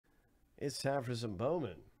It's time for some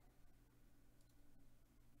Bowman.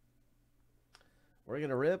 We're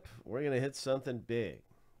going to rip. We're going to hit something big.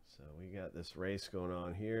 So we got this race going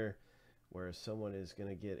on here where someone is going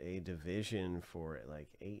to get a division for like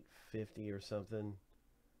 $850 or something.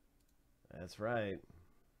 That's right.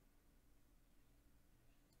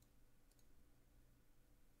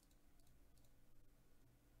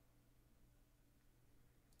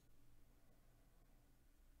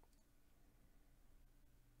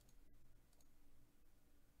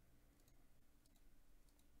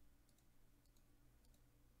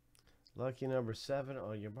 Lucky number 7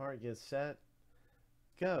 on your mark, get set,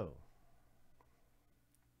 go.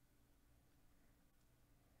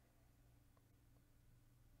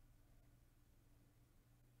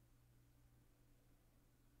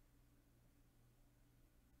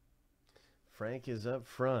 Frank is up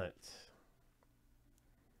front.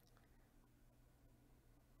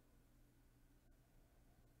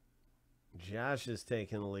 Josh is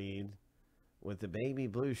taking the lead with the baby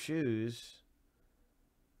blue shoes.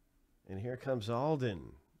 And here comes Alden.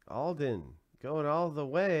 Alden going all the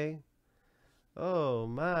way. Oh,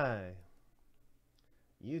 my.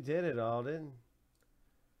 You did it, Alden.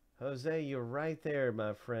 Jose, you're right there,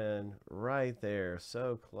 my friend. Right there.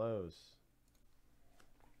 So close.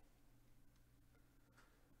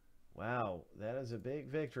 Wow, that is a big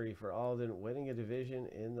victory for Alden, winning a division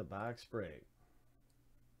in the box break.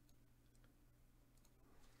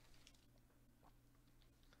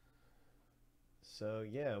 So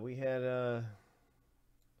yeah, we had a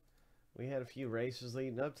few races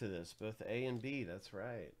leading up to this, both A and B. That's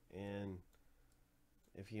right. And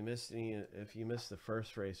if you missed the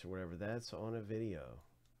first race or whatever, that's on a video.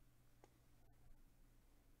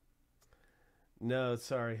 No,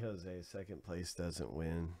 sorry, Jose. Second place doesn't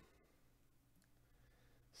win.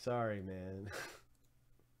 Sorry, man.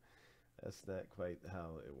 That's not quite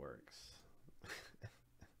how it works.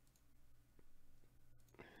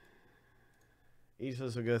 Each of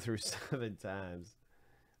us will go through 7 times.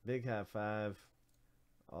 Big high five.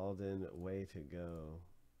 Alden, way to go.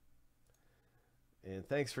 And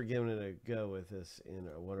thanks for giving it a go with us in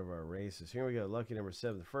one of our races. Here we go. Lucky number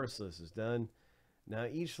 7. The first list is done. Now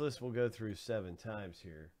each list will go through 7 times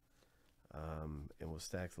here. And we'll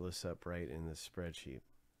stack the lists up right in this spreadsheet.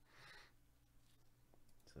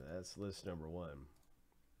 So that's list number 1.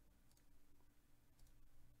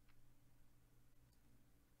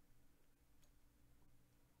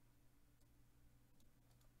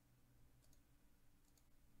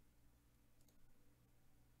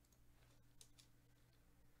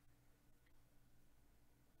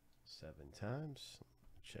 Seven times.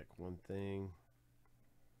 Check one thing.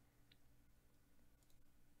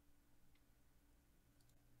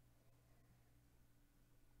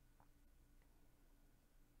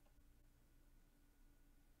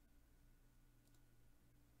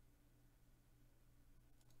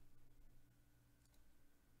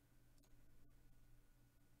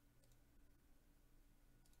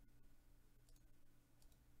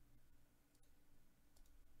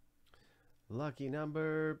 Lucky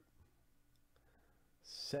number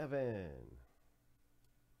 7.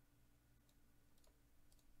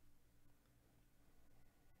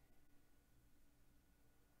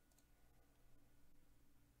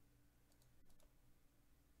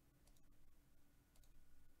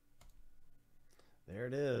 There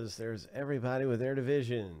it is. There's everybody with their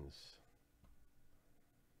divisions.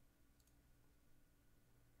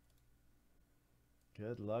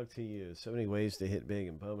 Good luck to you. So many ways to hit big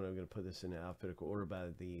in Bowman. I'm going to put this in alphabetical order by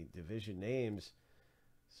the division names.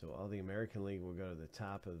 So all the American League will go to the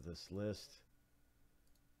top of this list,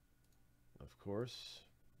 of course.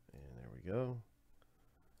 And there we go.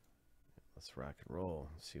 Let's rock and roll.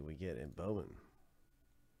 See what we get in Bowman.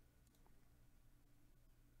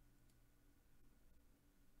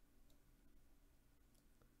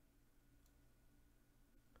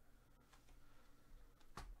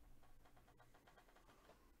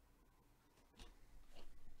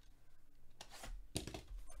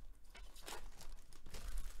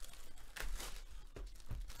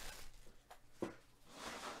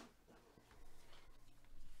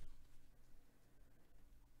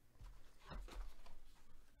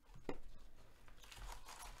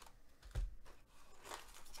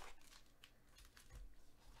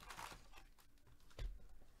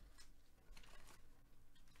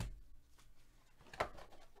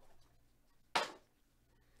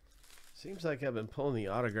 Seems like I've been pulling the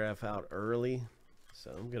autograph out early,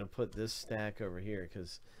 so I'm going to put this stack over here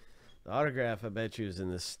because the autograph I bet you is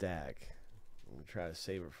in this stack. I'm going to try to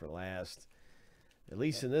save it for last. At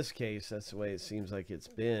least in this case, that's the way it seems like it's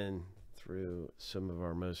been through some of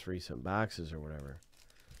our most recent boxes or whatever.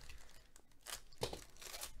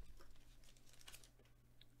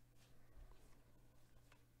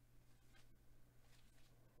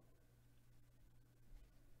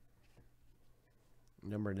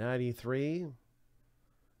 Number 93,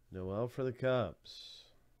 Noel for the Cubs.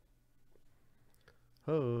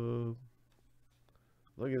 Oh,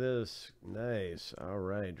 look at this. Nice. All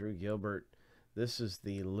right, Drew Gilbert. This is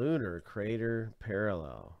the Lunar Crater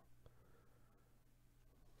Parallel.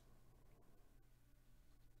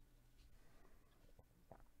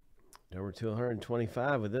 Number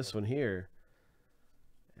 225 with this one here.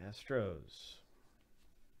 Astros.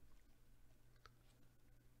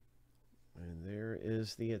 And there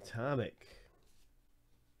is the Atomic.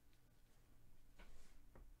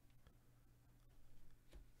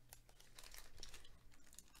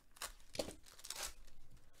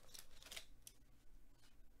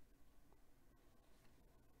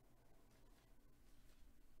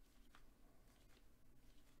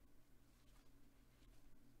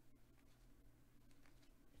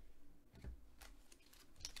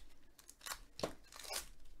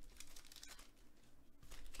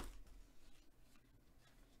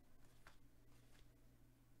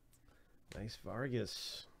 Nice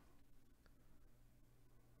Vargas.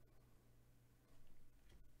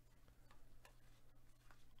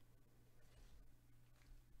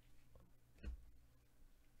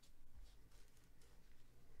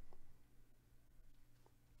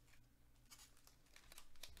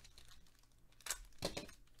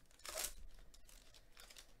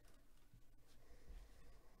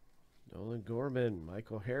 Nolan Gorman,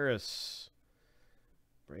 Michael Harris,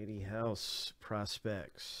 Brady House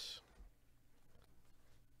prospects.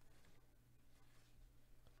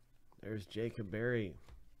 There's Jacob Berry.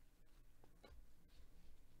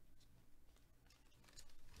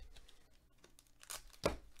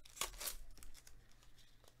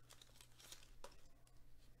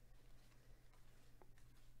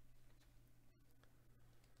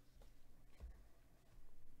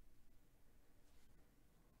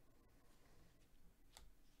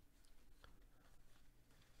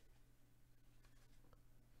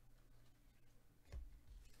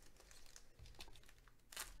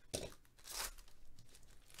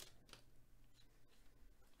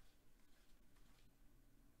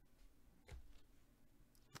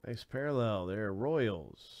 Nice parallel there,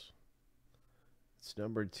 Royals. It's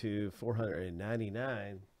numbered to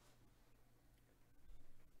 499.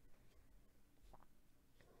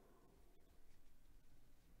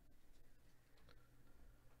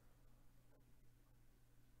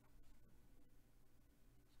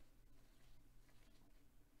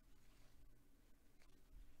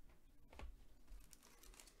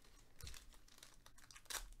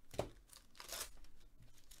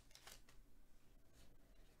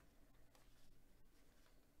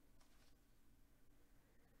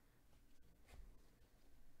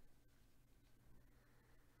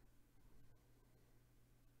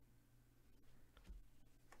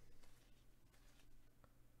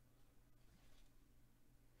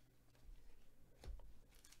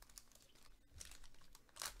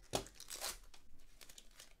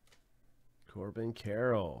 Corbin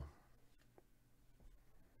Carroll.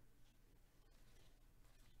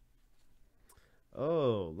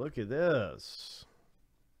 Oh, look at this.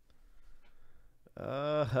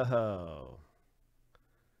 Oh,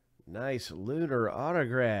 nice lunar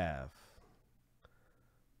autograph.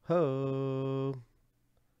 Ho,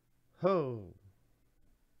 ho.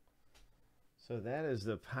 So that is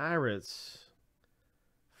the Pirates.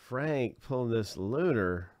 Frank pulling this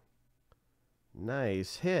lunar.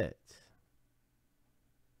 Nice hit.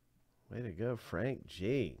 Way to go, Frank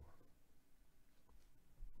G.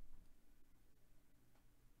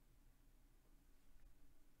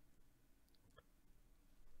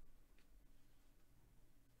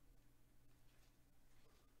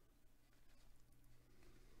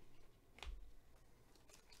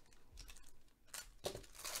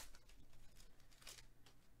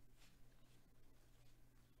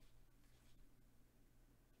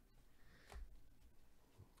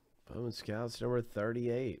 Bowman Scouts number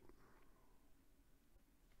 38.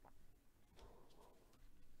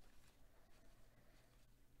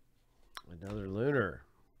 Another lunar.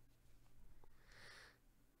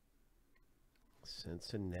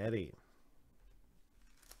 Cincinnati.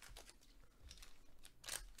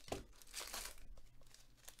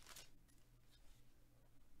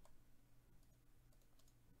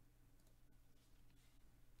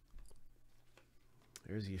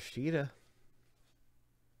 There's Yoshida.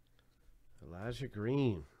 Elijah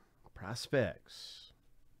Green. Prospects.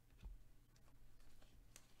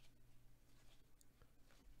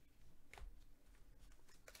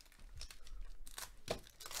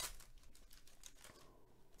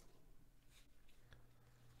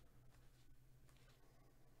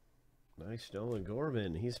 Nice Nolan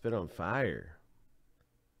Gorman. He's been on fire.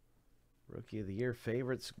 Rookie of the Year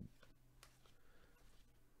favorites,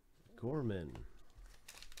 Gorman.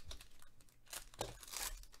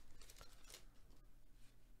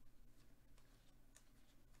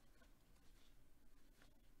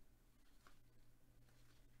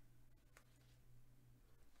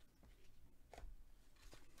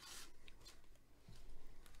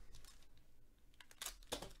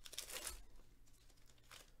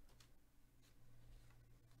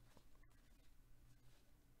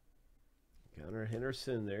 Gunnar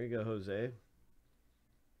Henderson. There you go, Jose.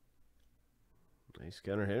 Nice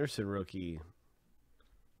Gunnar Henderson rookie.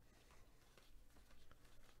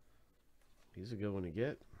 He's a good one to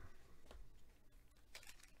get.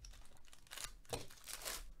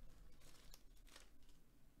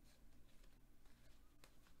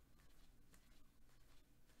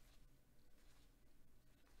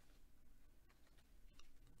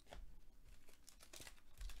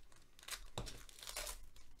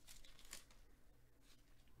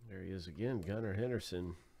 There he is again, Gunnar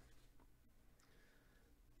Henderson.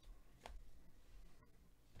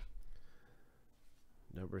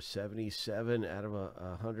 Number 77 out of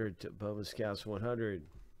 100 to Bowman Scouts 100.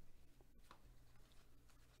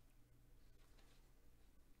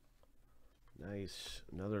 Nice.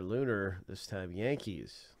 Another Lunar, this time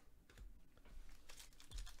Yankees.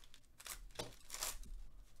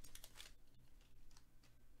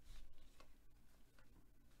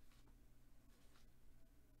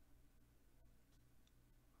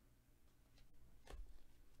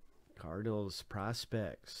 Cardinals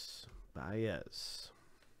prospects, Baez.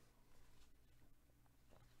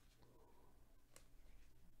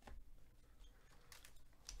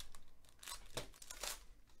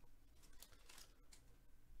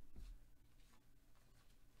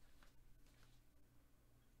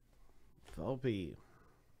 Volpe.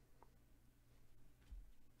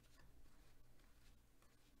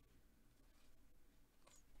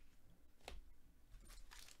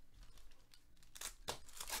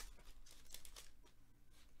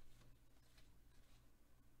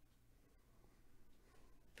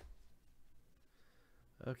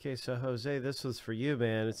 Okay, so Jose, this was for you,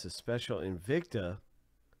 man. It's a special Invicta.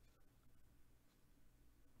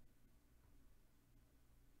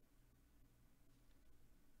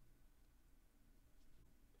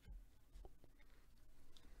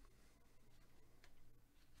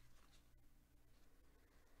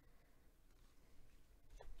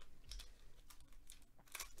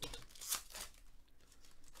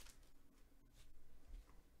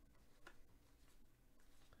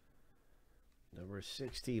 Number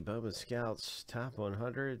 60, Bowman Scouts, top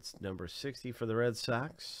 100. It's number 60 for the Red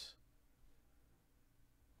Sox.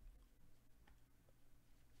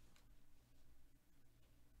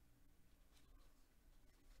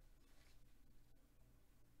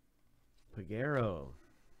 Peguero.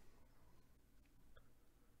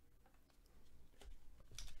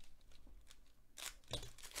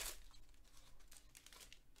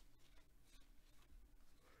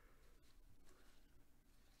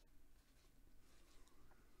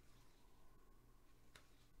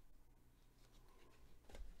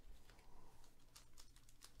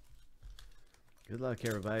 Good luck,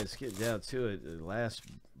 everybody. Let's get down to it. The last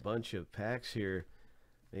bunch of packs here.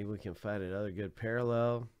 Maybe we can find another good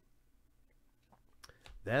parallel.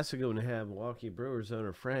 That's a good one to have. Milwaukee Brewers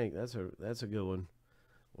owner Frank. That's a good one.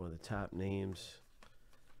 One of the top names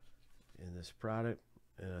in this product.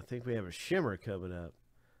 And I think we have a shimmer coming up.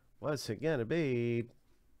 What's it gonna be?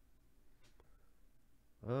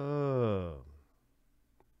 Oh.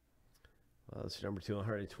 Well, it's number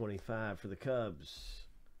 225 for the Cubs.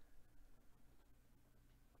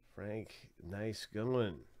 Frank, nice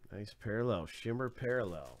going. Nice parallel. Shimmer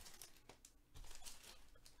parallel.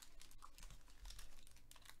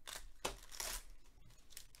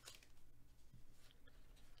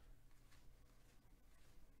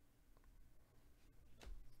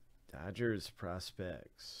 Dodgers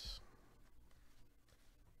prospects.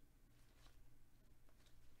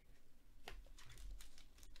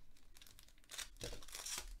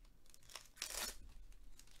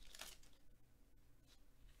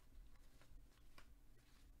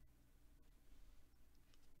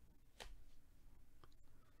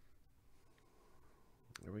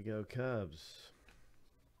 There we go, Cubs.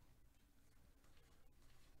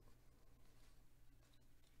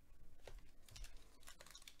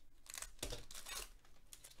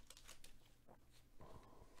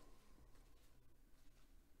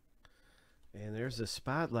 And there's a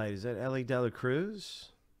spotlight. Is that Ellie De La Cruz?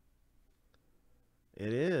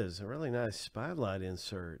 It is. A really nice spotlight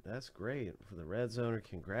insert. That's great for the Reds owner.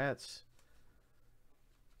 Congrats.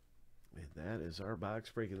 And that is our box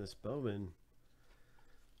break in this Bowman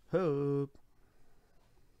Hope.